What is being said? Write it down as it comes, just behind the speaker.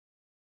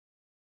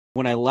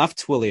When I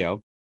left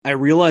Twilio, I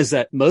realized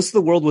that most of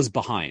the world was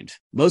behind.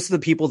 Most of the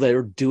people that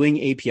are doing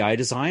API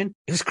design,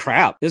 it was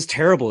crap. It was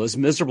terrible. It was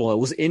miserable. It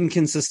was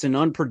inconsistent,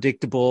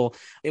 unpredictable.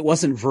 It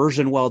wasn't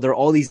versioned well. There are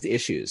all these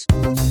issues.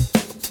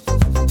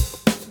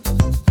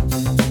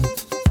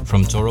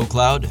 From Toro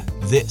Cloud,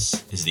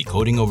 this is the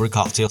Coding Over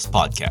Cocktails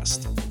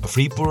podcast, a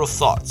free pour of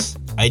thoughts,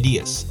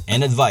 ideas,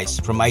 and advice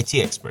from IT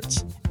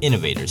experts,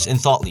 innovators, and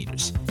thought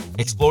leaders,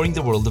 exploring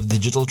the world of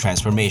digital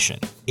transformation,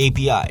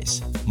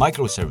 APIs,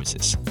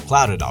 microservices,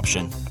 cloud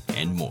adoption,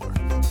 and more.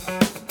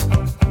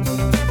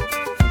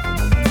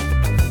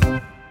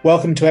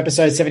 Welcome to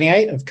episode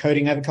 78 of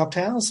Coding Over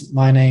Cocktails.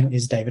 My name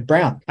is David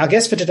Brown. Our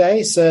guest for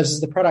today serves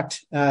as the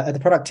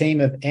product team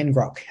of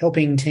ngrok,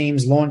 helping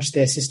teams launch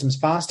their systems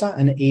faster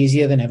and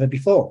easier than ever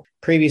before.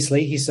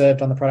 Previously, he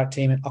served on the product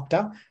team at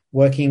Okta,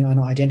 working on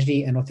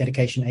identity and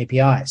authentication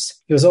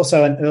APIs. He was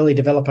also an early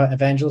developer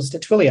evangelist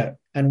at Twilio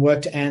and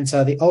worked to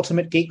answer the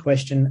ultimate geek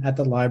question at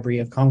the Library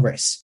of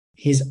Congress.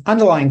 His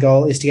underlying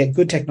goal is to get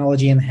good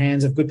technology in the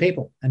hands of good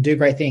people and do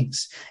great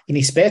things. In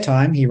his spare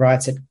time, he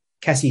writes at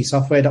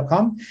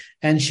CassieSoftware.com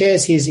and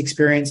shares his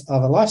experience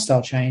of a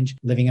lifestyle change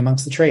living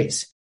amongst the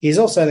trees. He is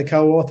also the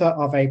co-author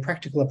of A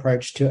Practical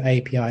Approach to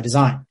API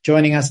Design.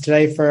 Joining us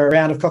today for a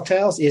round of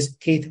cocktails is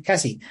Keith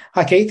Cassie.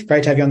 Hi, Keith.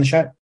 Great to have you on the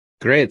show.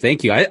 Great.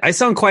 Thank you. I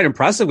sound quite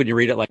impressive when you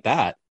read it like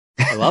that.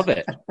 I love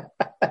it.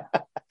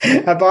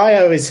 A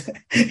bio is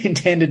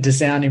intended to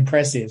sound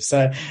impressive,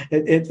 so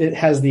it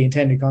has the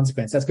intended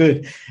consequence. That's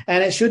good.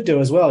 And it should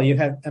do as well. You've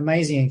had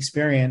amazing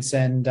experience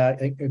and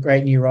a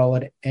great new role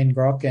at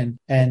ngrok,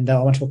 and I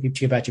want to talk to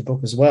you about your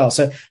book as well.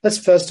 So let's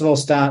first of all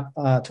start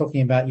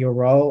talking about your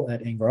role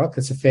at ngrok.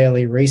 It's a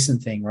fairly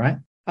recent thing, right?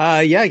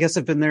 Yeah, I guess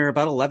I've been there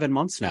about 11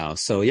 months now.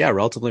 So yeah,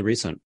 relatively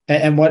recent.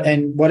 And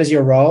what is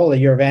your role?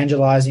 You're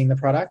evangelizing the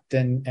product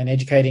and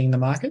educating the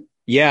market?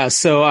 Yeah,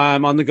 so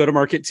I'm on the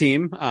go-to-market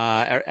team.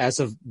 As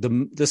of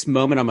this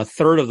moment, I'm a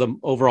third of the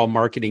overall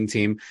marketing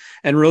team.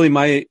 And really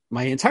my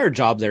entire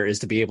job there is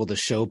to be able to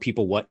show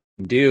people what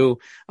to do,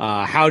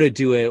 how to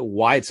do it,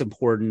 why it's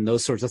important,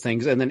 those sorts of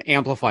things, and then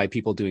amplify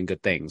people doing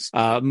good things.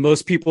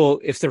 Most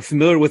people, if they're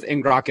familiar with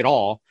ngrok at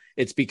all,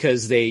 it's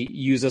because they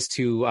use us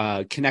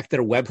to connect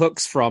their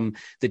webhooks from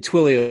the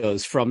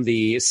Twilios, from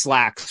the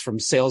Slacks, from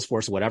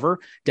Salesforce, whatever,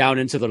 down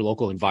into their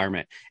local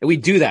environment. And we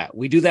do that.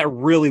 We do that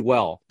really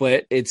well,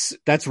 but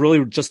that's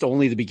really just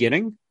only the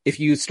beginning. If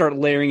you start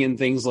layering in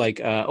things like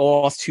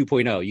OAuth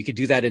 2.0, you could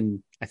do that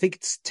in, I think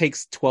it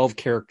takes 12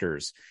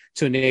 characters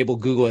to enable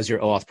Google as your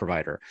OAuth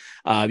provider.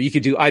 You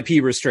could do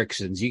IP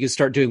restrictions. You could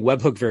start doing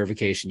webhook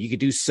verification. You could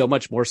do so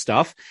much more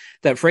stuff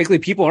that, frankly,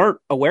 people aren't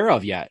aware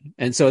of yet.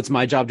 And so it's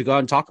my job to go out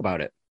and talk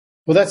about it.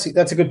 Well,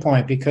 that's a good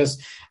point,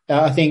 because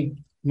I think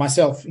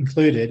myself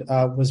included,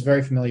 was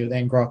very familiar with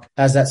ngrok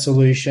as that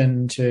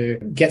solution to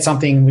get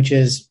something which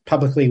is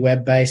publicly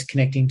web-based,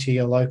 connecting to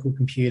your local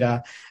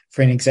computer.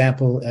 For an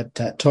example,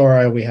 at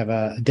Toro, we have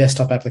a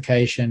desktop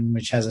application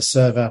which has a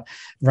server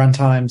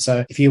runtime.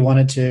 So if you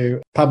wanted to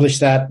publish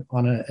that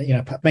on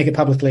make it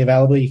publicly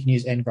available, you can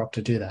use ngrok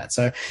to do that.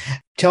 So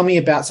tell me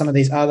about some of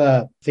these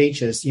other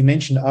features. You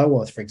mentioned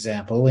OAuth, for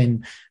example,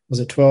 was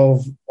it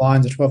 12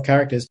 lines or 12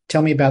 characters?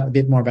 Tell me a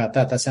bit more about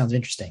that. That sounds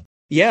interesting.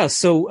 Yeah,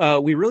 so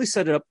we really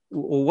set it up.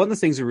 Well, one of the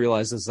things we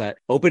realized is that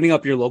opening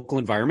up your local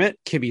environment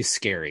can be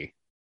scary.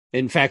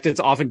 In fact, it's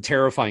often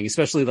terrifying,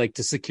 especially like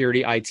to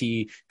security,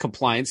 IT,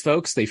 compliance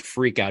folks. They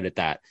freak out at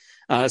that.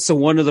 So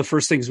one of the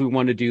first things we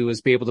want to do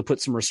is be able to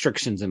put some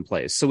restrictions in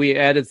place. So we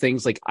added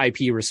things like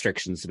IP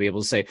restrictions to be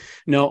able to say,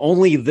 no,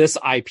 only this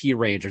IP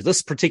range or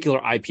this particular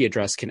IP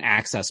address can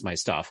access my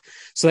stuff.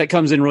 So that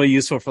comes in really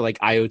useful for like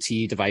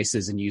IoT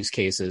devices and use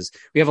cases.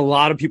 We have a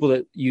lot of people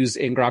that use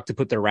ngrok to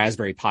put their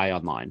Raspberry Pi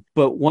online.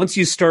 But once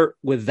you start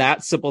with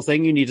that simple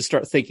thing, you need to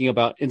start thinking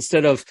about,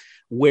 instead of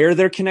where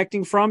they're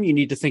connecting from, you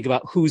need to think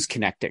about who's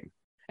connecting.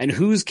 And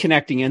who's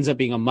connecting ends up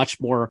being a much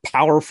more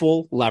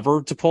powerful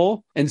lever to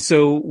pull. And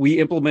so we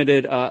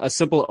implemented a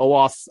simple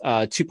OAuth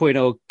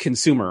 2.0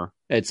 consumer.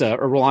 It's a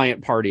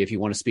reliant party, if you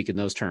want to speak in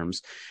those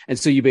terms. And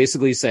so you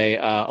basically say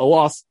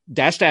OAuth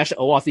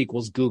 --OAuth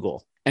equals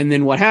Google. And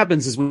then what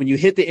happens is when you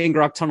hit the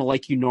ngrok tunnel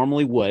like you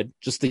normally would,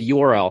 just the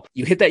URL,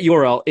 you hit that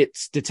URL, it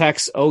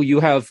detects,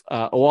 you have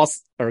OAuth,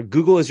 or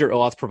Google is your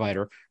OAuth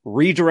provider,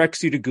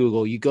 redirects you to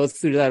Google. You go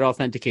through that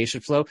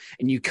authentication flow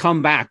and you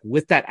come back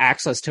with that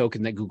access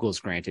token that Google has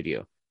granted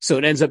you. So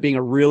it ends up being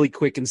a really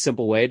quick and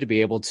simple way to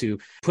be able to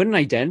put an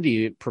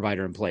identity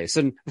provider in place.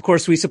 And of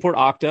course, we support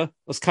Okta. I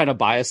was kind of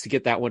biased to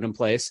get that one in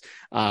place.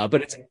 But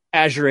it's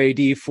Azure AD,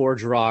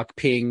 ForgeRock,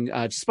 Ping,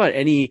 just about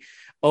any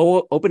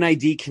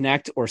OpenID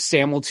Connect or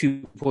SAML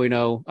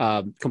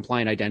 2.0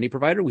 compliant identity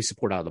provider we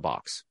support out of the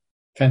box.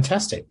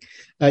 Fantastic.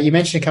 You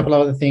mentioned a couple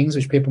of other things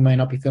which people may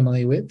not be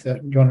familiar with. Do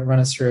you want to run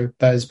us through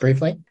those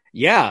briefly?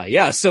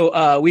 Yeah.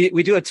 So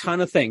we do a ton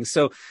of things.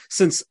 So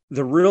since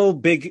the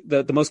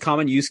most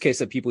common use case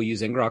that people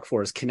use ngrok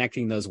for is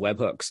connecting those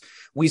webhooks,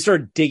 we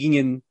started digging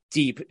in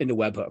deep into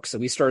webhooks. So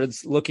we started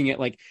looking at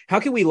how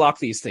can we lock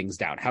these things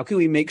down? How can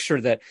we make sure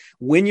that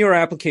when your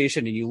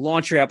application and you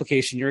launch your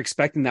application, you're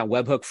expecting that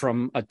webhook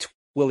from a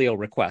Twilio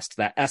request,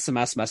 that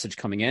SMS message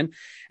coming in,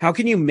 how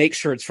can you make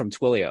sure it's from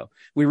Twilio?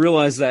 We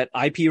realize that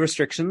IP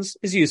restrictions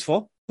is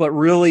useful, but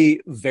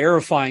really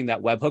verifying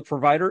that webhook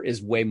provider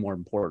is way more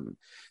important.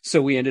 So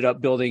we ended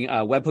up building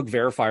webhook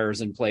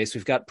verifiers in place.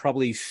 We've got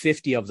probably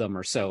 50 of them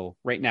or so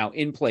right now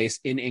in place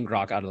in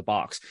ngrok out of the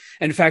box.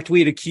 And in fact, we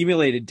had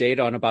accumulated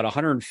data on about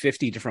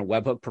 150 different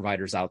webhook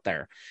providers out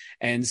there.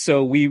 And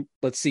so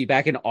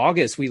back in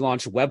August, we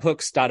launched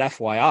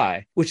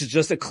webhooks.fyi, which is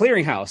just a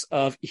clearinghouse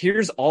of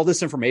here's all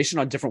this information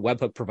on different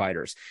webhook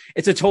providers.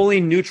 It's a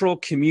totally neutral,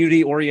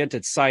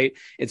 community-oriented site.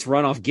 It's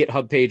run off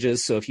GitHub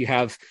pages. So if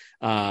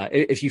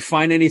you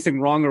find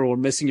anything wrong or we're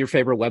missing your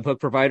favorite webhook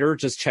provider,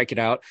 just check it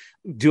out.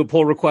 Do a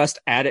pull request,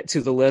 add it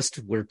to the list.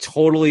 We're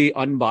totally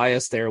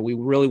unbiased there. We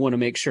really want to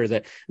make sure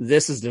that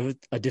this is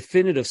a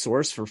definitive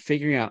source for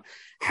figuring out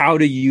how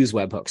to use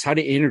webhooks, how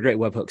to integrate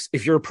webhooks.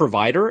 If you're a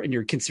provider and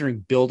you're considering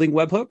building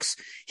webhooks,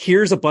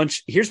 here's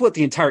what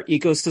the entire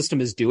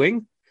ecosystem is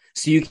doing.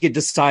 So you can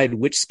decide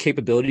which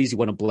capabilities you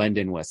want to blend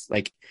in with.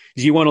 Like,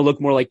 do you want to look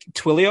more like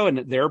Twilio and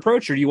their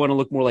approach, or do you want to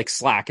look more like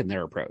Slack and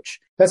their approach?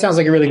 That sounds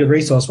like a really good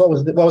resource. What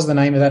was the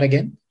name of that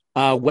again?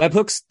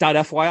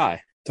 Webhooks.fyi.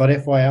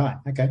 .fyi.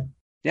 Okay.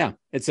 Yeah,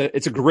 it's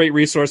a great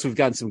resource. We've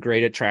gotten some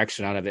great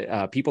attraction out of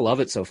it. People love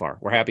it so far.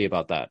 We're happy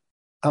about that.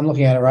 I'm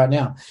looking at it right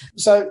now.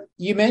 So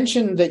you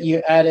mentioned that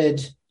you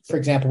added, for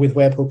example, with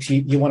webhooks,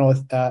 you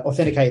want to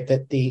authenticate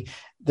that the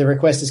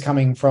request is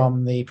coming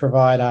from the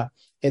provider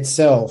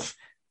itself.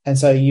 And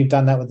so you've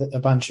done that with a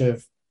bunch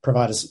of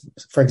providers,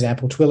 for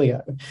example,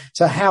 Twilio.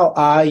 So how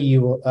are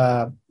you,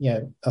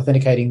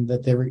 authenticating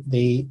that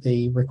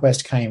the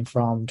request came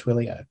from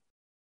Twilio?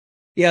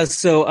 Yeah,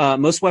 so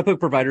most webhook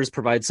providers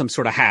provide some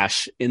sort of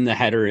hash in the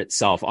header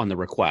itself on the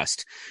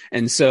request.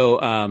 And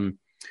so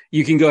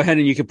you can go ahead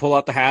and you can pull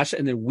out the hash,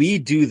 and then we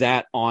do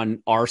that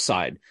on our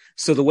side.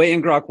 So the way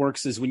ngrok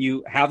works is when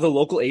you have the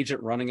local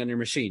agent running on your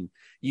machine,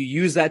 you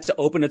use that to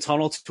open a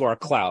tunnel to our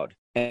cloud.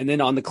 And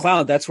then on the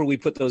cloud, that's where we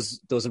put those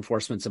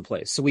enforcements in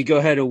place. So we go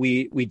ahead and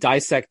we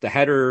dissect the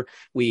header,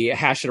 we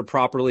hash it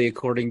properly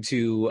according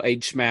to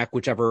HMAC,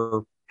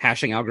 whichever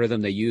hashing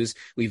algorithm they use.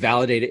 We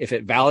validate it. If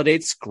it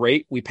validates,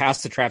 great. We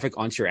pass the traffic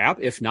onto your app.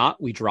 If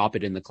not, we drop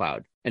it in the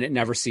cloud, and it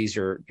never sees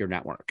your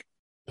network.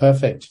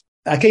 Perfect.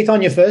 Keith,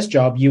 on your first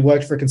job, you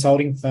worked for a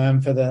consulting firm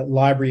for the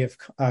Library of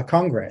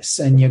Congress,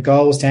 and your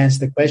goal was to answer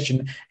the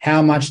question,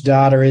 how much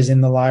data is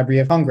in the Library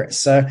of Congress?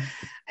 So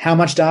how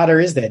much data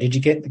is there? Did you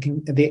get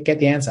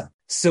the answer?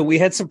 So we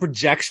had some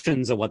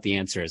projections of what the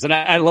answer is. And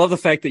I love the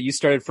fact that you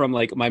started from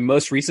like my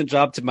most recent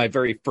job to my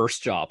very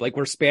first job. Like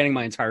we're spanning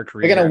my entire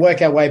career. We're going to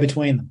work our way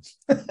between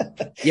them.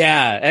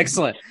 Yeah,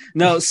 excellent.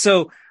 No,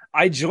 so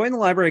I joined the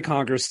Library of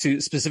Congress to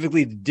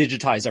specifically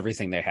digitize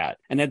everything they had.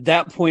 And at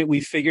that point, we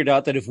figured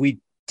out that if we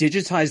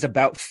digitized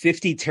about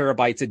 50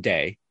 terabytes a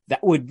day,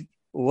 that would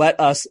let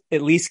us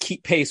at least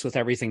keep pace with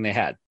everything they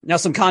had. Now,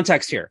 some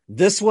context here.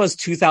 This was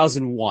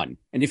 2001.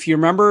 And if you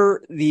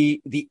remember the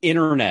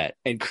internet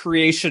and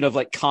creation of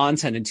like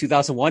content in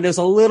 2001 is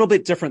a little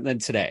bit different than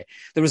today.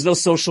 There was no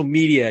social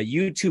media.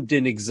 YouTube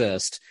didn't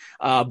exist.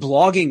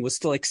 Blogging was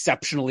still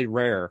exceptionally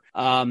rare.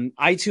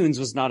 iTunes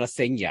was not a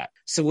thing yet.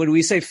 So when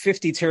we say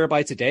 50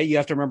 terabytes a day, you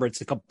have to remember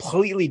it's a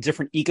completely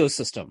different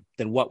ecosystem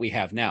than what we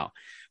have now.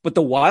 But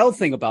the wild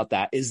thing about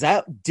that is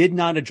that did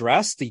not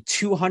address the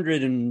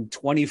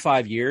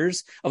 225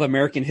 years of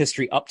American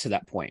history up to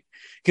that point.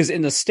 Because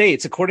in the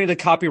States, according to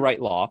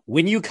copyright law,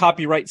 when you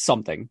copyright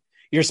something,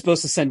 you're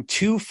supposed to send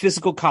 2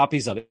 physical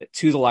copies of it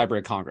to the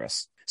Library of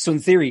Congress. So in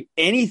theory,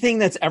 anything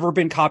that's ever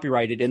been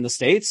copyrighted in the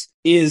States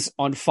is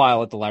on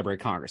file at the Library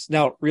of Congress.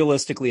 Now,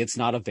 realistically, it's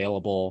not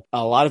available.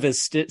 A lot of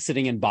it's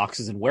sitting in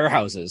boxes and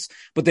warehouses,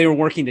 but they were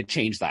working to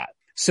change that.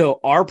 So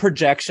our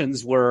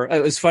projections were,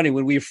 it was funny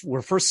when we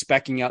were first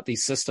speccing out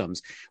these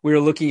systems, we were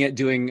looking at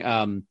doing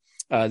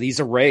these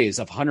arrays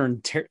of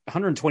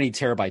 120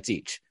 terabytes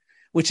each,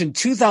 which in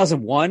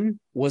 2001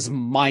 was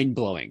mind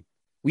blowing.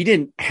 We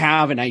didn't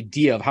have an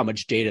idea of how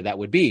much data that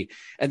would be.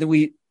 And then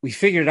we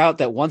figured out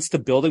that once the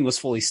building was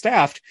fully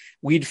staffed,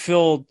 we'd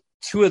fill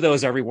 2 of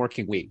those every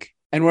working week.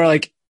 And we're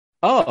like,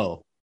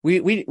 oh, we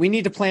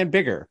need to plan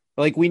bigger.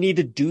 Like we need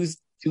to do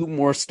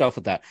more stuff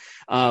with that.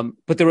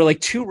 But there were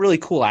like 2 really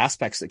cool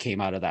aspects that came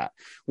out of that.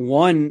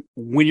 One,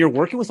 when you're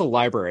working with a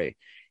library,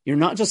 you're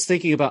not just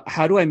thinking about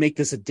how do I make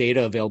this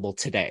data available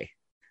today?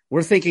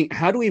 We're thinking,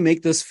 how do we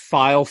make this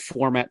file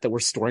format that we're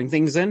storing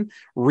things in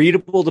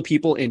readable to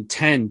people in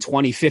 10,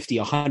 20, 50,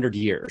 100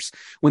 years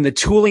when the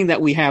tooling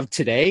that we have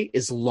today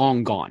is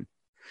long gone?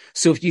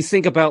 So if you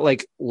think about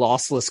like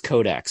lossless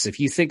codecs,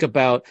 if you think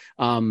about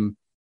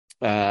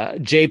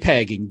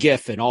JPEG and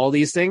GIF and all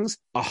these things,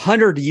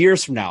 100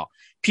 years from now,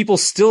 people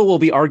still will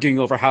be arguing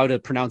over how to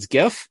pronounce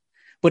GIF,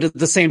 but at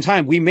the same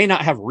time, we may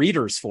not have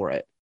readers for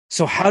it.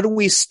 So how do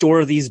we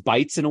store these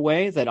bytes in a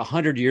way that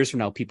 100 years from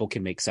now, people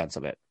can make sense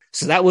of it?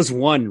 So that was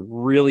one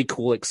really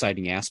cool,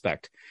 exciting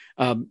aspect.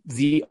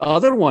 The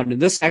other one,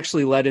 and this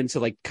actually led into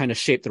like kind of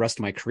shaped the rest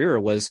of my career,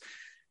 was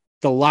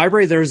the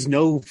library. There's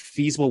no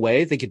feasible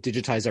way they could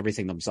digitize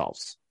everything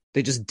themselves.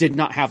 They just did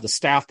not have the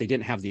staff. They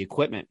didn't have the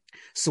equipment.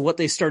 So what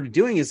they started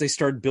doing is they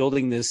started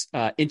building this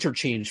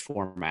interchange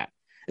format,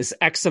 this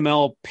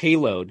XML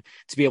payload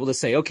to be able to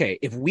say, okay,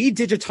 if we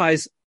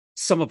digitize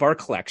some of our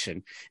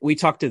collection, we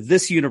talk to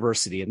this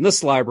university and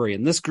this library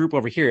and this group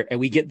over here, and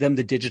we get them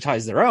to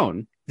digitize their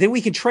own, then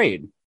we can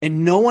trade.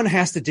 And no one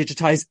has to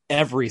digitize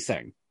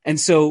everything. And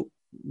so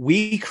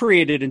we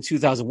created in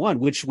 2001,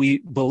 which we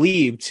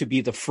believe to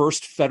be the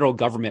first federal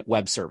government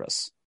web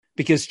service,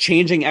 because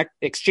exchanging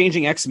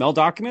XML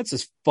documents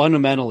is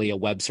fundamentally a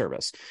web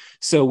service.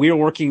 So we were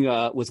working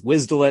with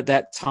WSDL at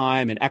that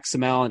time, and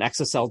XML and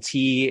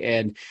XSLT,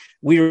 and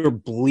we were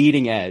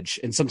bleeding edge.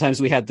 And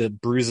sometimes we had the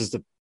bruises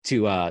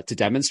to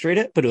demonstrate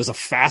it, but it was a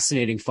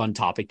fascinating, fun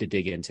topic to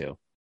dig into.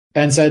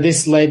 And so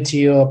this led to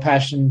your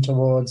passion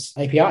towards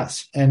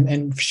APIs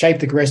and shaped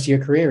the rest of your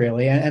career,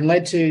 really, and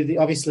led to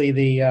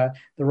the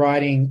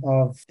writing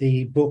of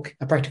the book,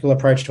 A Practical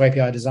Approach to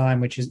API Design,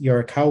 which is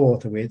you're a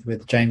co-author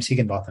with James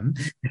Higginbotham,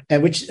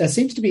 and which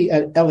seems to be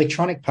an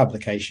electronic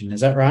publication. Is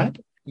that right?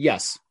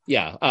 Yes.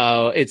 Yeah.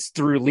 It's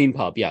through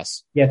LeanPub.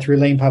 Yes. Yeah, through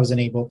LeanPub as an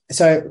ebook.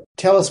 So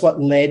tell us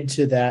what led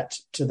to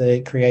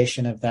the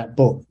creation of that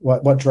book.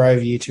 What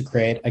drove you to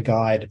create a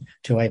guide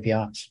to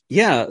APIs?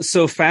 Yeah.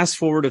 So fast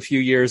forward a few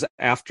years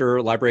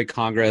after Library of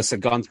Congress,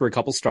 I'd gone through a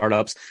couple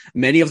startups.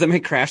 Many of them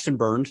had crashed and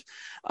burned.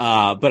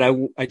 But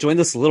I joined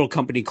this little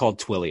company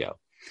called Twilio.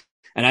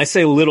 And I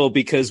say little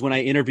because when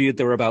I interviewed,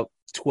 there were about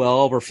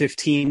 12 or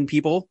 15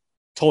 people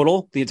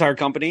total, the entire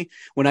company.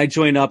 When I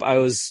joined up, I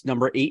was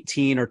number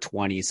 18 or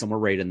 20, somewhere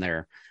right in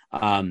there,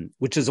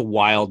 which is a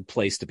wild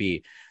place to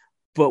be.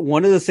 But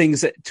one of the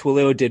things that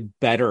Twilio did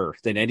better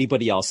than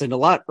anybody else, and a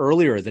lot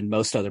earlier than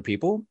most other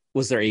people,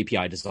 was their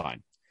API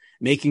design,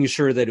 making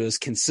sure that it was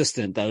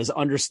consistent, that it was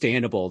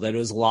understandable, that it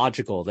was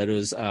logical, that it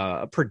was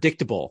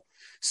predictable,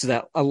 so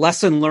that a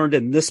lesson learned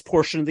in this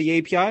portion of the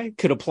API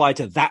could apply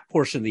to that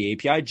portion of the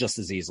API just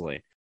as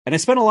easily. And I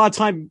spent a lot of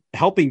time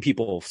helping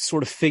people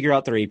sort of figure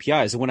out their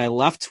APIs. And when I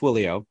left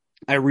Twilio,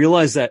 I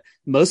realized that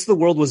most of the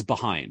world was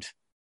behind.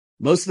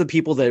 Most of the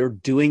people that were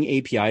doing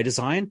API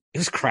design, it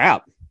was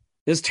crap.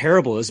 It was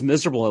terrible. It was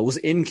miserable. It was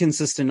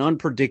inconsistent,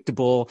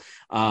 unpredictable.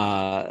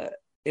 It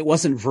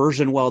wasn't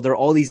versioned well. There are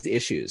all these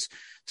issues.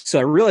 So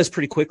I realized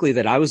pretty quickly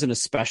that I was in a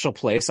special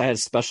place. I had a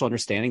special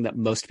understanding that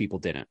most people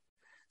didn't.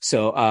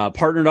 So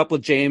partnered up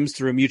with James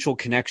through a mutual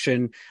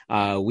connection.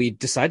 We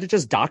decided to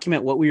just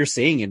document what we were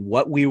seeing and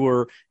what we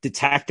were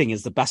detecting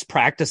as the best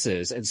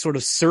practices, and sort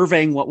of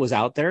surveying what was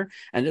out there,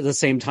 and at the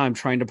same time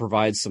trying to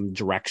provide some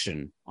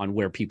direction on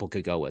where people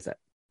could go with it.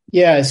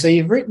 Yeah, so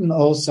you've written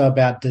also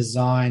about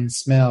design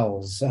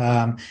smells,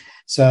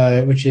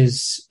 which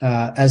is,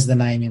 as the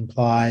name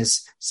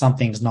implies,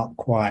 something's not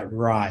quite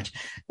right.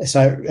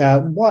 So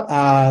what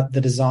are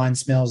the design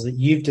smells that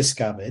you've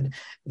discovered,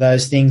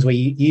 those things where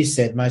you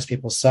said most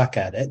people suck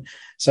at it?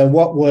 So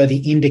what were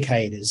the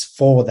indicators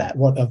for that?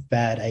 What of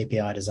bad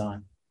API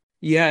design?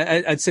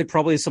 Yeah, I'd say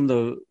probably some of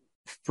the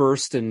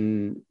first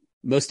and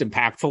most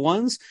impactful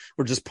ones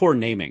were just poor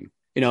naming.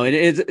 You know,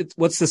 it's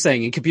what's the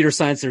saying? In computer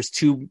science, there's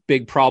two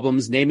big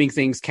problems: naming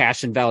things,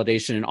 cache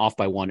invalidation, and off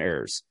by one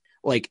errors.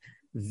 Like,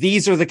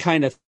 these are the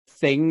kind of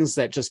things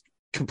that just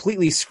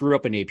completely screw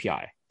up an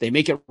API. They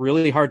make it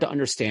really hard to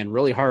understand,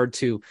 really hard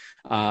to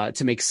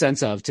make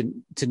sense of, to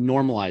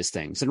normalize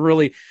things. And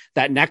really,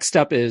 that next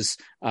step is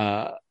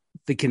the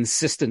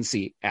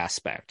consistency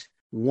aspect.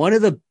 One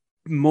of the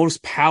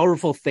most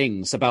powerful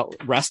things about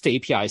REST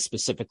APIs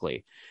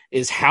specifically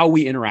is how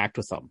we interact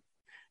with them.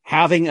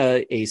 Having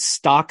a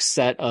stock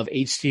set of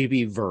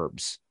HTTP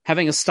verbs,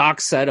 having a stock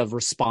set of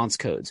response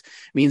codes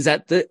means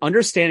that the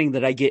understanding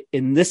that I get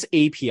in this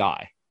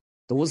API,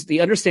 the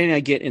understanding I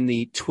get in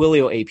the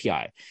Twilio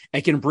API,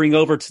 I can bring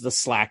over to the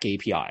Slack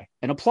API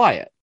and apply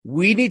it.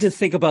 We need to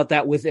think about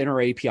that within our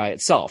API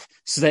itself,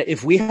 so that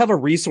if we have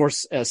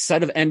a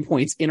set of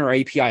endpoints in our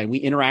API and we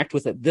interact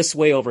with it this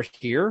way over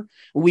here,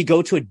 when we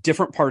go to a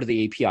different part of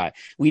the API,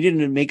 we need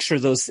to make sure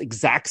those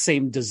exact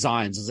same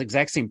designs, those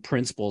exact same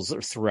principles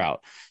are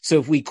throughout. So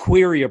if we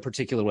query a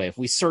particular way, if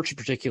we search a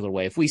particular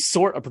way, if we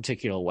sort a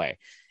particular way,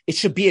 it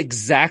should be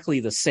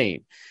exactly the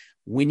same.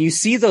 When you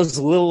see those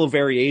little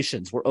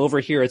variations where over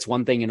here it's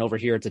one thing and over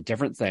here it's a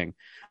different thing,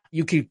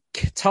 you can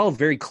tell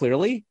very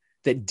clearly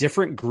that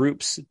different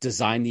groups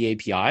designed the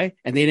API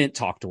and they didn't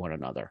talk to one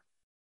another.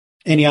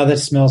 Any other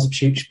smells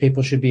that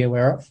people should be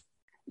aware of?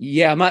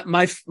 Yeah,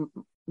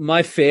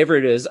 my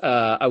favorite is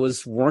I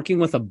was working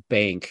with a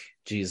bank.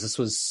 Geez, this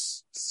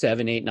was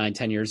 7, 8, 9,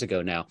 10 years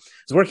ago now. I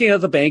was working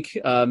at the bank,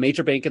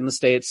 major bank in the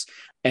States,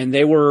 and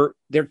they're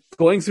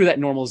going through that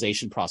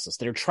normalization process.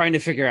 They're trying to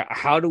figure out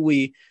how do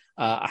we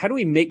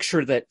make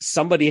sure that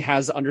somebody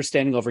has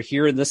understanding over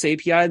here in this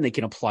API and they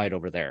can apply it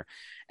over there.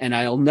 And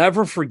I'll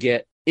never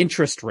forget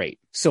interest rate.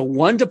 So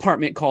one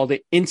department called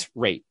it int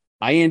rate,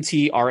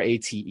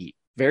 INTRATE.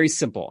 Very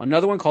simple.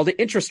 Another one called it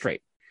interest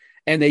rate.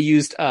 And they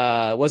used,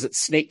 was it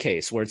snake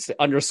case, where it's the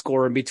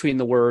underscore in between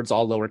the words,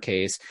 all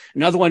lowercase.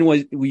 Another one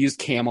was, we used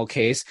camel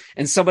case,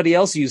 and somebody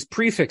else used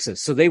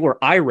prefixes. So they were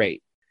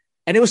irate.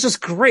 And it was just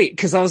great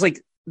because I was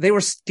like, they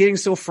were getting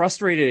so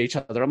frustrated at each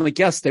other. I'm like,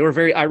 yes, they were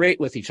very irate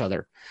with each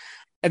other.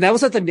 And that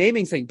was at the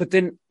naming thing, but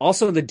then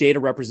also the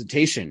data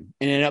representation,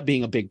 and it ended up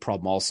being a big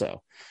problem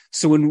also.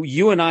 So when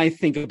you and I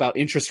think about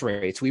interest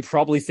rates, we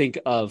probably think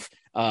of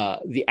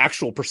the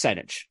actual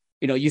percentage.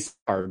 You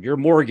your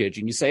mortgage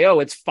and you say, oh,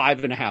 it's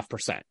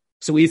 5.5%.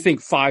 So we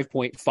think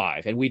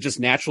 5.5, and we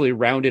just naturally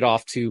round it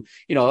off to,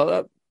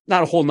 not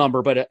a whole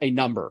number, but a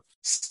number.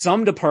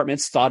 Some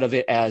departments thought of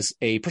it as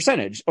a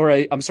percentage or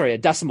a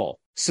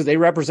decimal. So they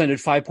represented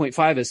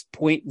 5.5 as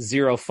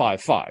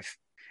 0.055.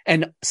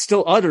 And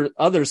still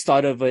others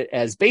thought of it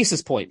as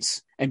basis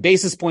points, and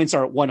basis points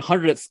are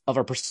 100th of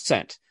a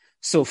percent.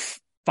 So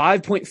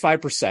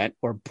 5.5%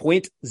 or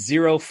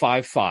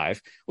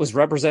 0.055 was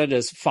represented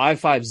as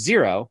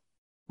 550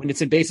 when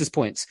it's in basis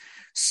points.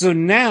 So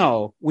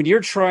now when you're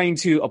trying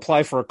to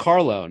apply for a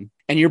car loan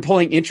and you're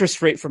pulling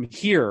interest rate from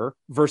here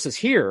versus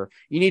here,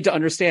 you need to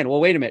understand,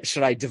 well, wait a minute,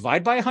 should I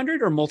divide by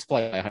 100 or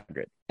multiply by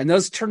 100? And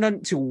those turn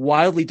into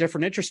wildly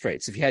different interest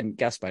rates if you hadn't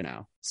guessed by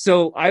now.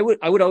 So I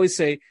would always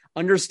say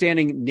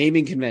understanding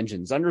naming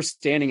conventions,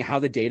 understanding how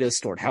the data is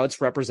stored, how it's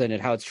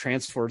represented, how it's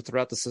transferred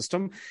throughout the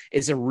system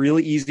is a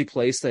really easy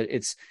place that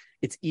it's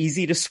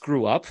easy to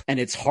screw up, and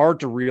it's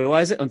hard to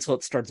realize it until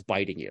it starts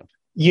biting you.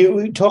 You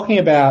were talking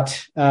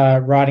about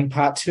writing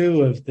part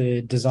 2 of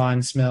the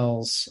Design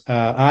Smells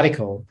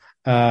article.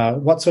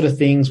 What sort of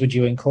things would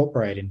you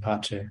incorporate in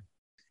part 2?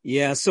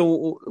 Yeah,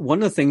 so one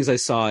of the things I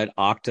saw at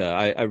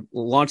Okta, I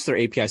launched their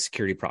API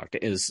security product,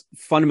 is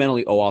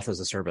fundamentally OAuth as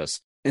a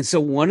service. And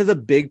so one of the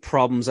big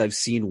problems I've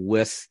seen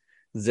with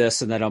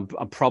this, and that I'm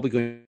probably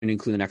going to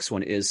include the next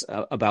one, is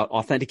about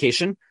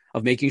authentication,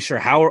 of making sure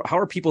how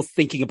are people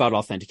thinking about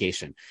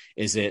authentication?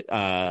 Is it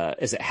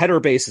header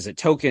based? Is it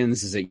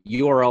tokens? Is it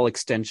URL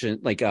extension,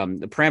 like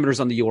the parameters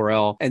on the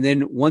URL? And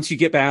then once you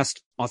get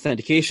past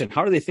authentication,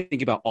 how are they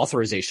thinking about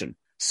authorization?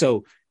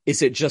 So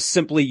is it just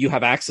simply you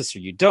have access or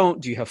you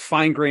don't? Do you have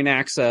fine grained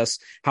access?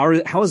 How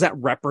is that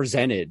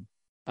represented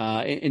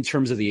in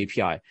terms of the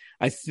API?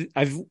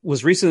 I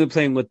was recently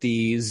playing with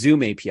the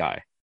Zoom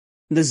API.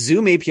 The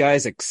Zoom API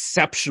is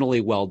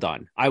exceptionally well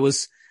done. I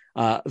was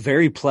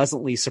very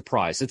pleasantly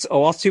surprised. It's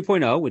OAuth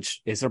 2.0,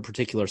 which is a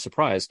particular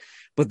surprise,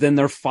 but then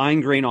their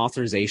fine grain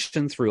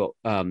authorization through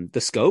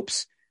the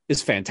scopes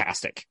is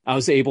fantastic. I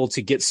was able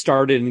to get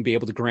started and be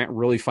able to grant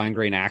really fine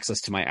grain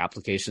access to my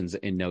applications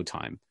in no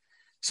time.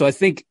 So I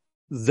think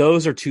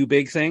those are two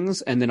big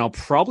things. And then I'll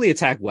probably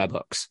attack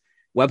webhooks.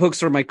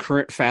 Webhooks are my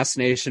current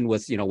fascination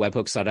with,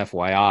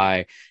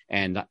 webhooks.fyi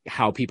and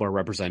how people are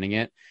representing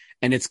it.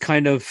 And it's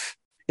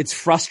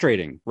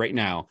frustrating right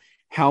now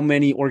how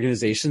many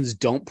organizations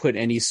don't put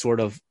any sort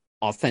of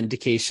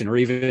authentication or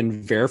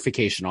even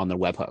verification on their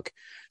webhook.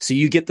 So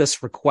you get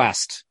this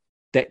request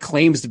that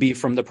claims to be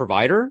from the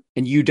provider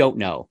and you don't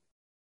know.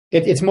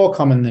 It's more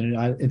common than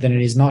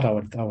it is not. I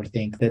would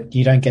think that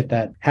you don't get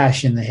that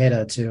hash in the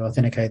header to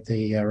authenticate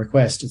the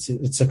request.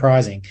 It's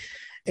surprising.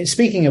 And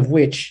speaking of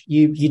which,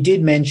 you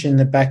did mention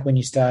that back when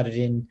you started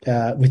in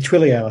with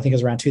Twilio, I think it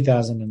was around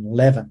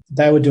 2011,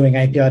 they were doing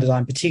API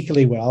design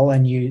particularly well,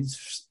 and you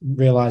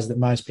realized that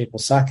most people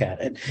suck at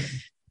it.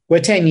 We're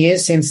 10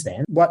 years since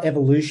then. What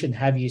evolution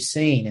have you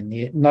seen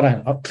in not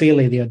only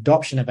clearly the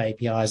adoption of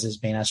APIs has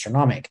been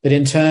astronomical, but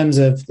in terms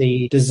of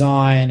the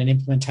design and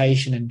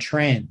implementation and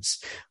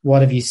trends,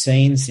 what have you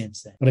seen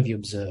since then? What have you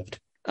observed?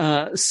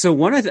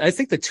 So I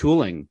think the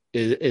tooling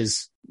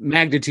is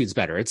magnitudes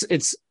better.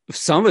 It's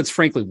some of it's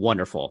frankly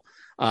wonderful.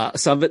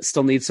 Some of it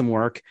still needs some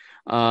work.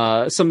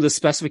 Some of the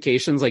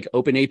specifications like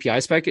Open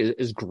API spec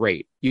is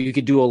great. You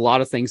could do a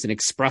lot of things and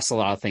express a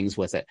lot of things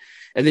with it.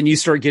 And then you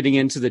start getting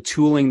into the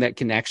tooling that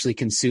can actually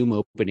consume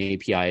Open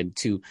API and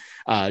to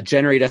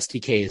generate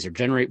SDKs or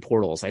generate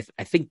portals.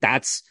 I think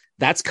that's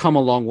come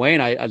a long way.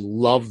 And I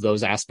love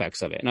those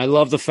aspects of it. And I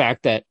love the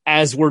fact that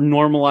as we're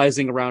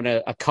normalizing around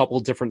a couple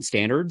different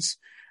standards,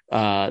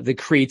 the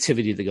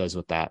creativity that goes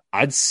with that.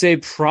 I'd say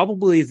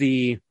probably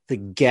the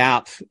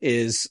gap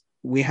is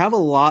we have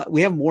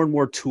more and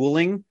more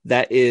tooling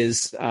that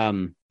is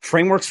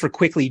frameworks for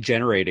quickly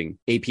generating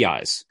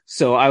APIs.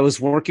 So I was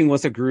working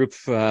with a group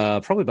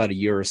probably about a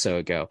year or so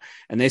ago,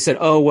 and they said,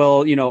 oh,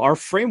 well, our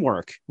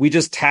framework, we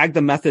just tag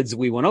the methods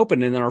we want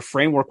open, and then our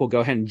framework will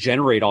go ahead and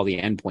generate all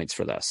the endpoints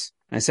for this.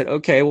 And I said,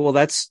 okay, well,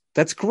 that's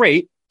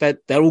great. That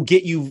will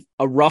get you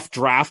a rough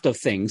draft of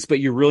things,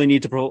 but you really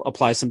need to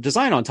apply some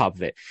design on top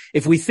of it.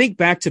 If we think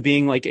back to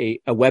being like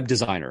a web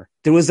designer,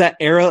 there was that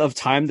era of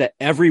time that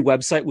every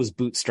website was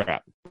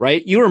bootstrapped,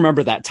 right? You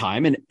remember that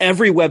time, and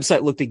every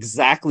website looked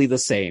exactly the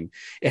same.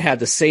 It had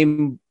the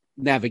same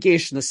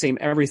navigation, the same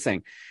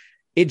everything.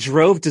 It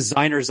drove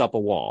designers up a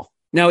wall.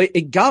 Now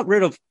it got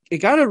rid of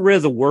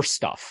the worst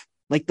stuff.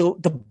 Like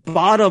the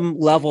bottom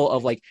level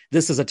of like,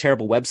 this is a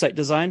terrible website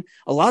design.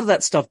 A lot of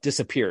that stuff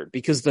disappeared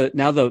because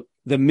the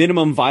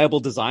minimum viable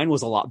design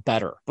was a lot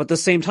better. But at the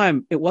same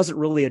time, it wasn't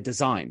really a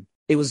design.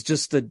 It was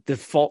just the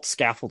default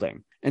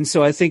scaffolding. And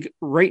so I think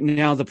right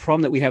now, the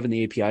problem that we have in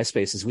the API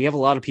space is we have a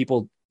lot of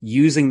people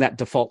using that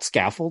default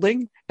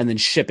scaffolding and then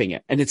shipping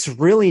it. And it's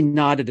really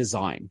not a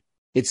design.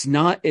 It's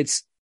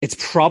It's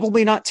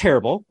probably not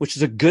terrible, which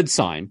is a good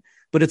sign,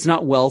 but it's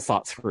not well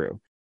thought through.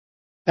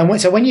 And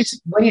when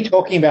you're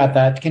talking about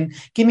that, can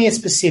give me a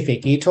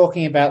specific. Are you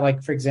talking about,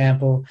 like, for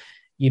example,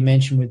 you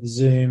mentioned with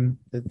Zoom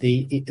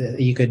that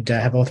you could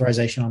have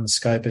authorization on the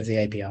scope of the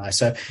API.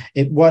 So,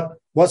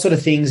 what sort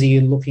of things are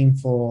you looking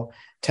for,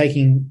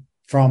 taking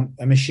from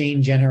a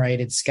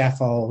machine-generated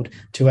scaffold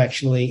to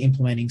actually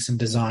implementing some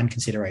design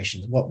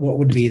considerations? What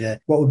would be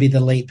the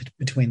leap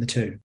between the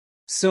two?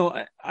 So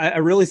I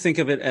really think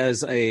of it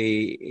as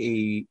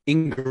a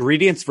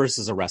ingredients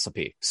versus a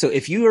recipe. So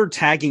if you are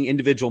tagging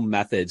individual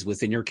methods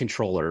within your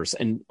controllers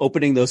and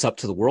opening those up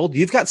to the world,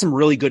 you've got some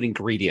really good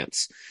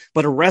ingredients.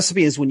 But a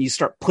recipe is when you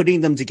start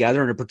putting them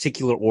together in a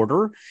particular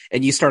order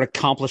and you start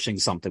accomplishing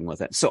something with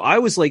it. So I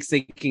was like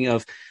thinking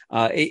of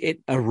a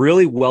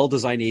really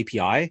well-designed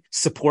API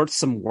supports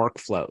some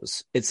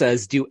workflows. It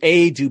says do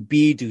A, do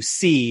B, do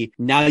C.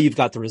 Now you've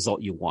got the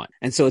result you want.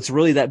 And so it's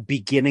really that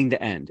beginning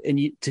to end. And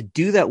to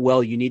do that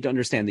well, you need to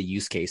understand the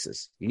use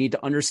cases. You need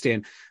to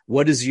understand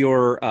what is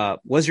your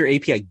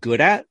API good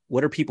at?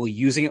 What are people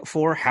using it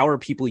for? How are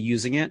people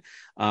using it?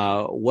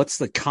 What's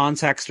the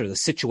context or the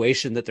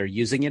situation that they're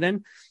using it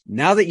in?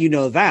 Now that you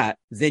know that,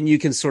 then you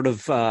can sort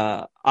of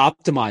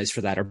optimize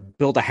for that or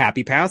build a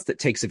happy path that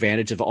takes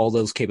advantage of all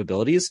those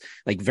capabilities,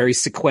 like very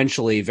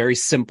sequentially, very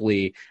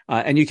simply,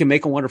 and you can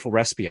make a wonderful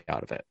recipe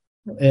out of it.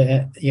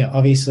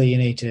 Obviously you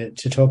need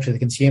to talk to the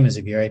consumers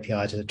of your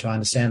API to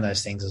understand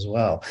those things as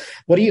well.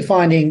 What are you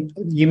finding?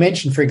 You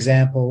mentioned, for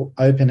example,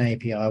 Open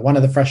API. One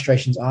of the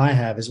frustrations I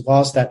have is,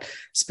 whilst that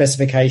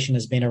specification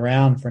has been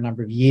around for a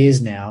number of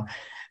years now,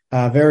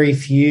 very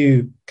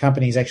few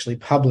companies actually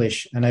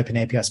publish an Open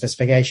API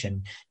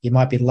specification. You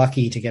might be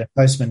lucky to get a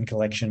Postman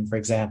collection, for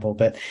example,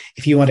 but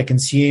if you want to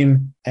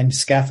consume and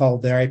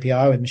scaffold their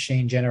API with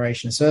machine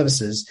generation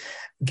services,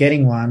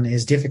 getting one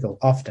is difficult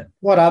often.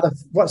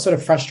 What sort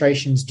of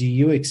frustrations do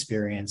you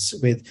experience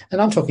with,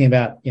 and I'm talking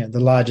about, the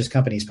largest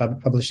companies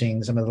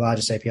publishing some of the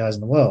largest APIs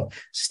in the world,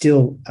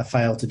 still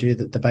fail to do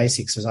the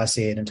basics, as I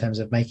see it, in terms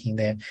of making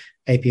their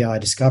API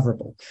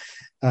discoverable.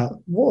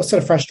 What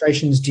sort of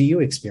frustrations do you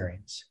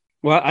experience?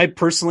 Well, I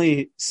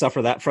personally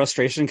suffer that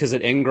frustration because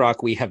at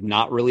ngrok, we have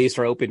not released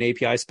our Open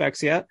API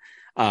specs yet.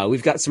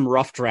 We've got some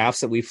rough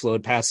drafts that we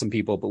flowed past some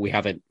people, but we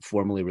haven't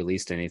formally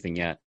released anything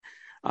yet.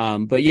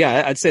 But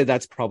yeah, I'd say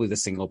that's probably the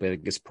single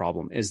biggest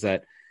problem, is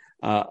that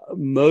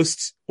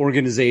most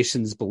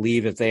organizations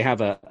believe if they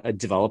have a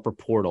developer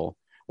portal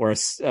or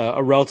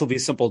a relatively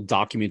simple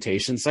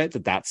documentation site,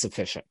 that's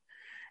sufficient.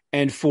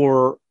 And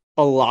for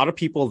a lot of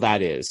people,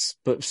 that is.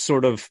 But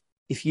sort of,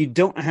 if you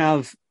don't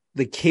have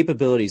the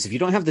capabilities, if you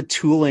don't have the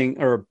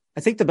tooling, or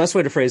I think the best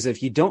way to phrase it,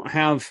 if you don't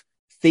have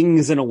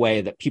things in a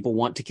way that people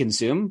want to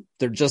consume,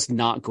 they're just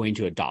not going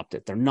to adopt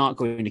it. They're not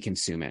going to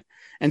consume it.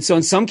 And so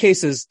in some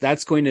cases,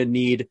 that's going to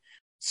need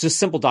just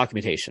simple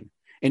documentation.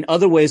 In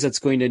other ways, that's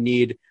going to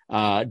need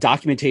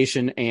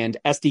documentation and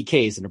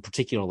SDKs in a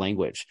particular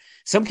language.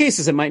 Some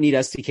cases, it might need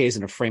SDKs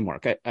in a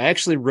framework. I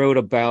actually wrote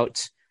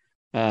about,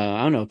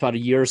 about a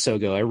year or so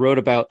ago, I wrote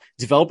about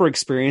developer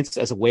experience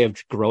as a way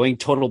of growing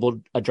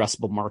total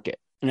addressable market.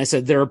 And I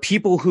said, there are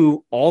people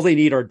who all they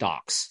need are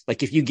docs.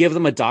 Like if you give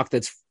them a doc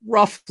that's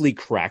roughly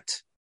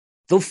correct,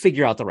 they'll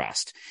figure out the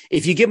rest.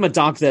 If you give them a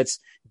doc that's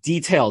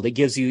detailed, it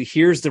gives you,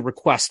 here's the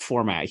request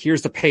format,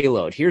 here's the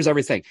payload, here's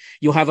everything.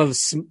 You'll have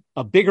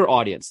a bigger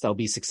audience that'll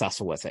be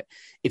successful with it.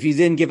 If you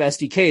then give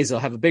SDKs, they'll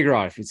have a bigger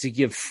audience. If you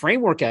give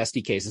framework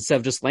SDKs instead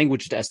of just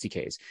language to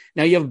SDKs,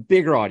 now you have a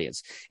bigger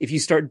audience. If you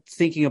start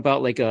thinking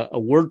about like a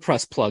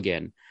WordPress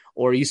plugin,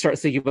 or you start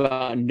thinking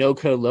about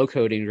no-code,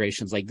 low-code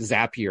integrations like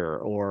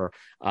Zapier or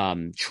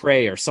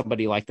Tray or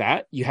somebody like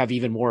that, you have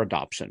even more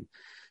adoption.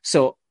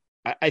 So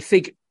I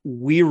think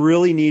we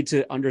really need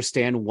to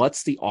understand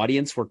what's the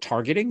audience we're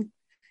targeting.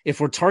 If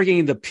we're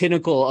targeting the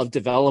pinnacle of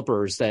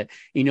developers that,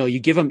 you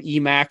give them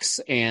Emacs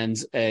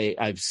and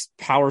a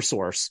power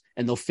source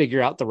and they'll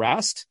figure out the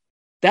rest,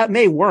 that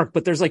may work,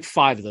 but there's like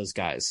 5 of those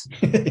guys.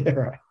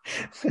 Right.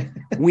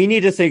 We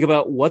need to think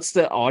about what's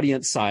the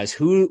audience size,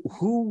 who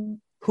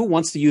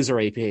wants to use our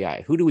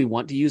API? Who do we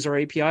want to use our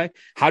API?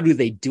 How do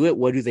they do it?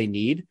 What do they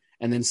need?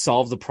 And then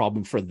solve the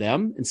problem for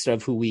them instead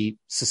of who we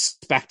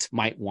suspect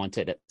might want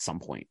it at some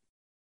point.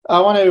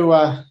 I want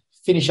to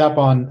finish up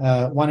on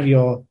one of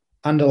your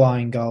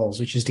underlying goals,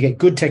 which is to get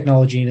good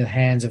technology into the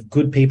hands of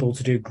good people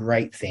to do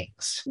great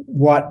things.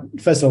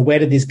 First of all, where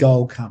did this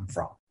goal come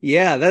from?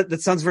 Yeah,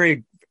 that sounds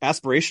very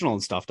aspirational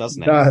and stuff,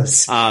 doesn't it? It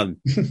does.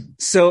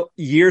 So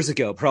years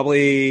ago,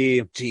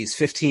 probably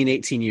 15,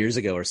 18 years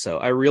ago or so,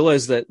 I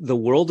realized that the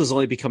world is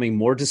only becoming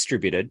more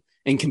distributed,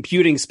 and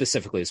computing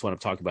specifically is what I'm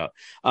talking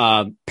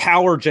about.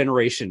 Power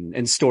generation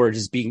and storage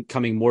is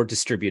becoming more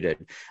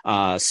distributed.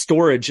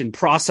 Storage and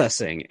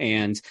processing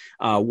and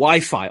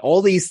Wi-Fi,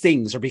 all these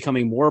things are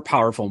becoming more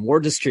powerful, more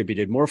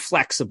distributed, more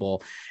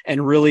flexible.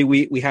 And really,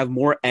 we have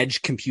more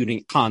edge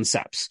computing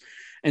concepts.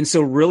 And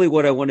so really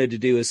what I wanted to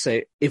do is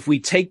say, if we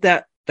take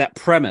that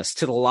premise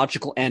to the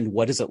logical end,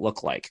 what does it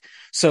look like?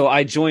 So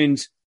I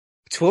joined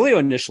Twilio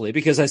initially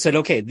because I said,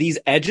 okay, these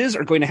edges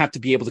are going to have to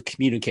be able to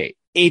communicate.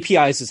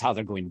 APIs is how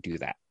they're going to do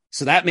that.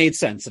 So that made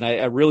sense. And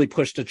I really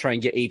pushed to try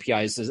and get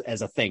APIs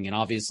as a thing. And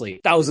obviously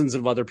thousands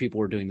of other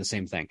people were doing the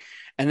same thing.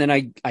 And then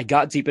I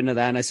got deep into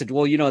that and I said,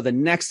 well, the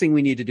next thing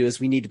we need to do is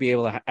we need to be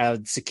able to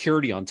add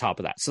security on top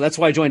of that. So that's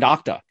why I joined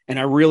Okta. And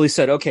I really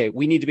said, okay,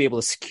 we need to be able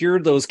to secure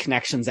those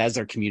connections as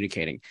they're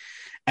communicating.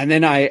 And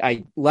then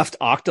I left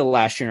Okta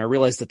last year and I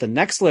realized that the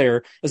next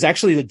layer is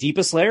actually the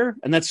deepest layer.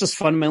 And that's just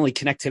fundamentally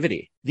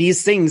connectivity.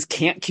 These things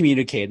can't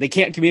communicate. They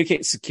can't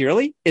communicate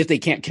securely if they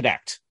can't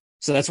connect.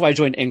 So that's why I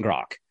joined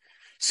nGrok.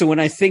 So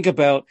when I think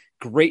about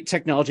great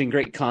technology and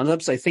great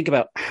concepts, I think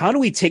about how do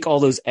we take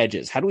all those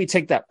edges? How do we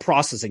take that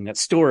processing, that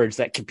storage,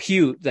 that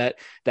compute, that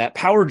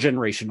power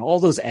generation, all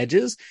those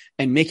edges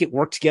and make it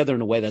work together in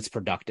a way that's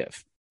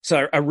productive?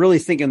 So I really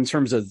think in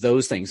terms of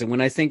those things. And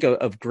when I think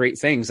of great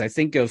things, I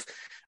think of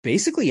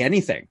basically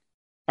anything.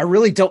 I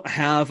really don't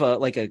have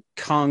a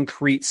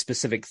concrete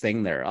specific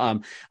thing there.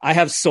 I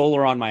have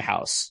solar on my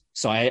house.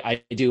 So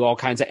I do all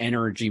kinds of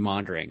energy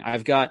monitoring.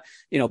 I've got,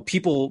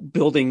 people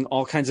building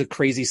all kinds of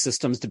crazy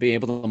systems to be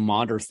able to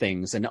monitor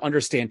things and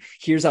understand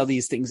here's how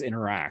these things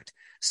interact.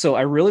 So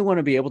I really want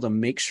to be able to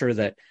make sure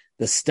that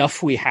the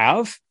stuff we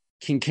have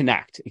can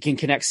connect. It can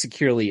connect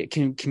securely. It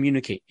can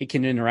communicate. It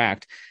can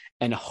interact.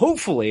 And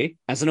hopefully,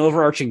 as an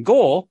overarching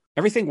goal,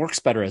 everything works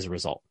better as a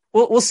result.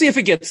 We'll see if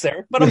it gets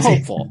there, but I'm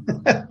hopeful.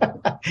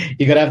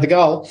 You got to have the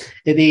goal.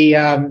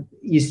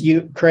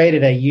 You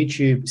created a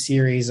YouTube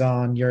series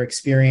on your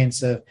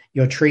experience of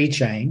your tree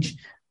change.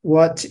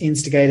 What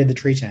instigated the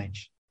tree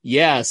change?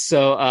 Yeah.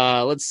 So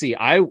let's see.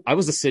 I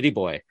was a city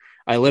boy.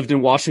 I lived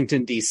in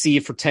Washington,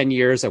 D.C. for 10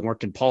 years. I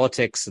worked in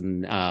politics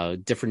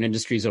and different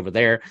industries over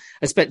there.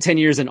 I spent 10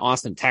 years in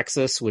Austin,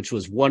 Texas, which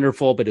was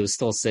wonderful, but it was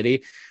still a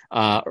city.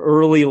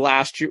 Early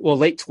last year,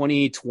 late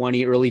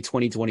 2020, early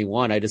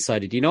 2021, I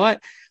decided, you know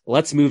what?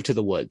 Let's move to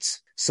the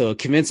woods. So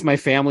convinced my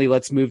family,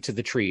 let's move to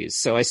the trees.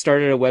 So I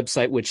started a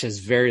website which has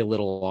very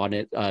little on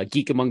it,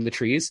 Geek Among the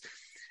Trees.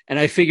 And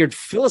I figured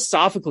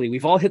philosophically,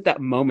 we've all hit that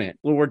moment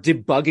where we're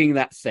debugging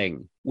that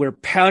thing. We're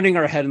pounding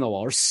our head in the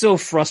wall. We're so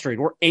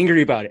frustrated. We're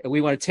angry about it. And we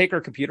want to take our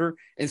computer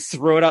and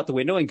throw it out the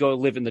window and go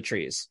live in the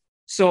trees.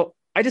 So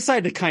I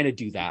decided to kind of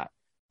do that.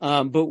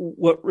 But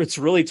what it's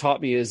really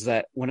taught me is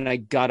that when I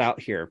got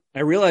out here,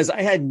 I realized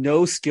I had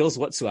no skills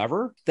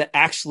whatsoever that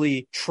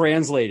actually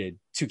translated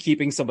to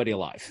keeping somebody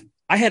alive.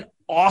 I had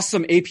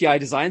awesome API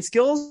design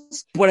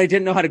skills, but I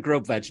didn't know how to grow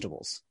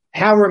vegetables.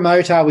 How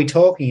remote are we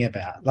talking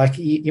about? Like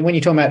when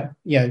you're talking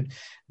about,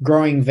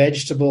 growing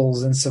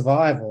vegetables and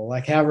survival,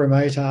 like how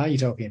remote are you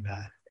talking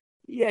about?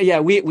 Yeah.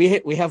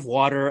 We have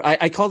water.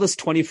 I call this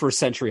 21st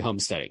century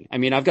homesteading. I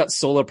mean, I've got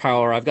solar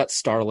power. I've got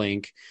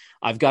Starlink.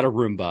 I've got a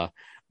Roomba.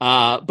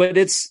 But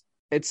it's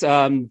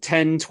 10,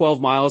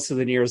 12 miles to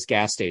the nearest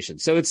gas station.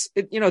 So it's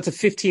a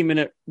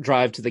 15-minute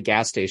drive to the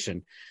gas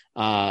station,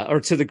 or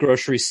to the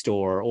grocery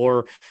store,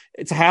 or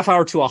it's a half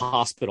hour to a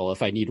hospital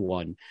if I need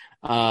one.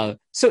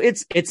 So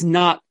it's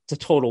not the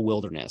total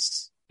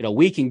wilderness.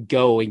 We can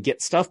go and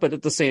get stuff, but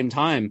at the same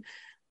time,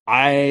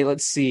 I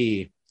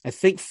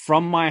think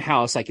from my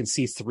house, I can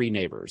see 3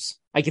 neighbors.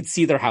 I can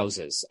see their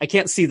houses. I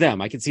can't see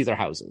them. I can see their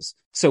houses.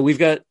 So we've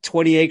got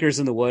 20 acres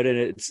in the wood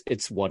and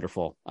it's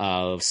wonderful.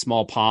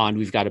 Small pond.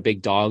 We've got a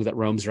big dog that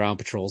roams around,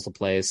 patrols the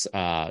place.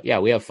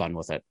 We have fun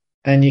with it.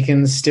 And you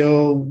can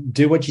still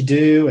do what you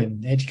do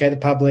and educate the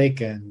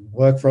public and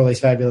work for all these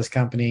fabulous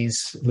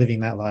companies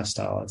living that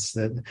lifestyle. It's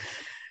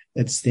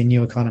the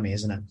new economy,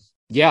 isn't it?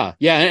 Yeah.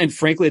 And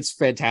frankly, it's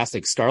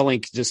fantastic.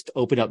 Starlink just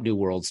opened up new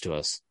worlds to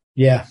us.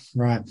 Yeah,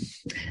 right.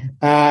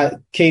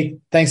 Keith,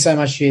 thanks so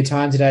much for your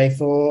time today.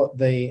 For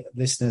the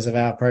listeners of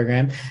our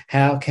program,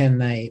 how can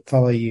they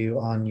follow you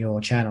on your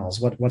channels?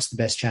 What's the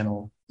best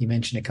channel? You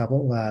mentioned a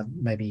couple.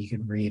 Maybe you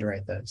could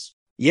reiterate those.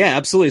 Yeah,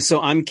 absolutely.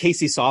 So I'm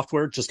Casey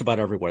Software just about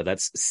everywhere.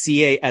 That's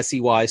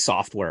CASEY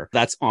Software.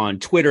 That's on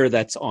Twitter.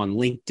 That's on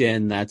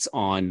LinkedIn. That's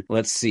on,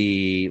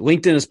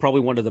 LinkedIn is probably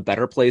one of the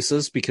better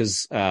places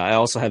because I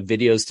also have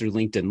videos through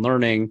LinkedIn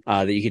Learning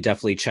that you could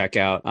definitely check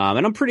out.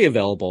 And I'm pretty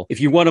available. If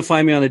you want to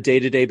find me on a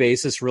day-to-day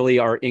basis, really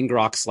our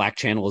nGrok Slack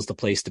channel is the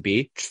place to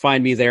be. Just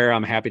find me there.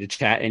 I'm happy to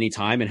chat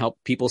anytime and help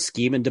people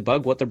scheme and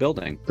debug what they're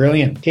building.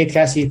 Brilliant. Keith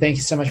Cassidy, thank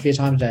you so much for your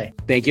time today.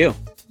 Thank you.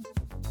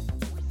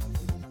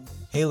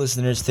 Hey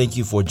listeners, thank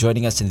you for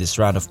joining us in this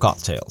round of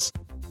cocktails.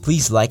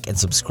 Please like and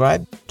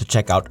subscribe to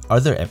check out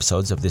other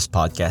episodes of this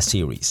podcast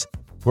series.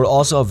 We're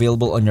also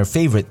available on your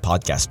favorite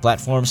podcast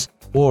platforms,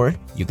 or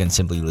you can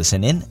simply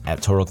listen in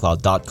at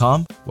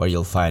torocloud.com, where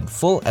you'll find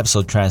full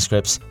episode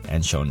transcripts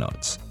and show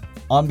notes.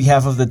 On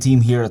behalf of the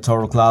team here at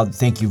Toro Cloud,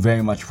 thank you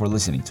very much for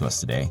listening to us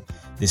today.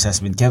 This has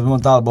been Kevin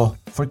Montalvo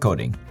for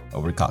Coding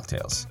Over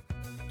Cocktails.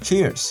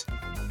 Cheers!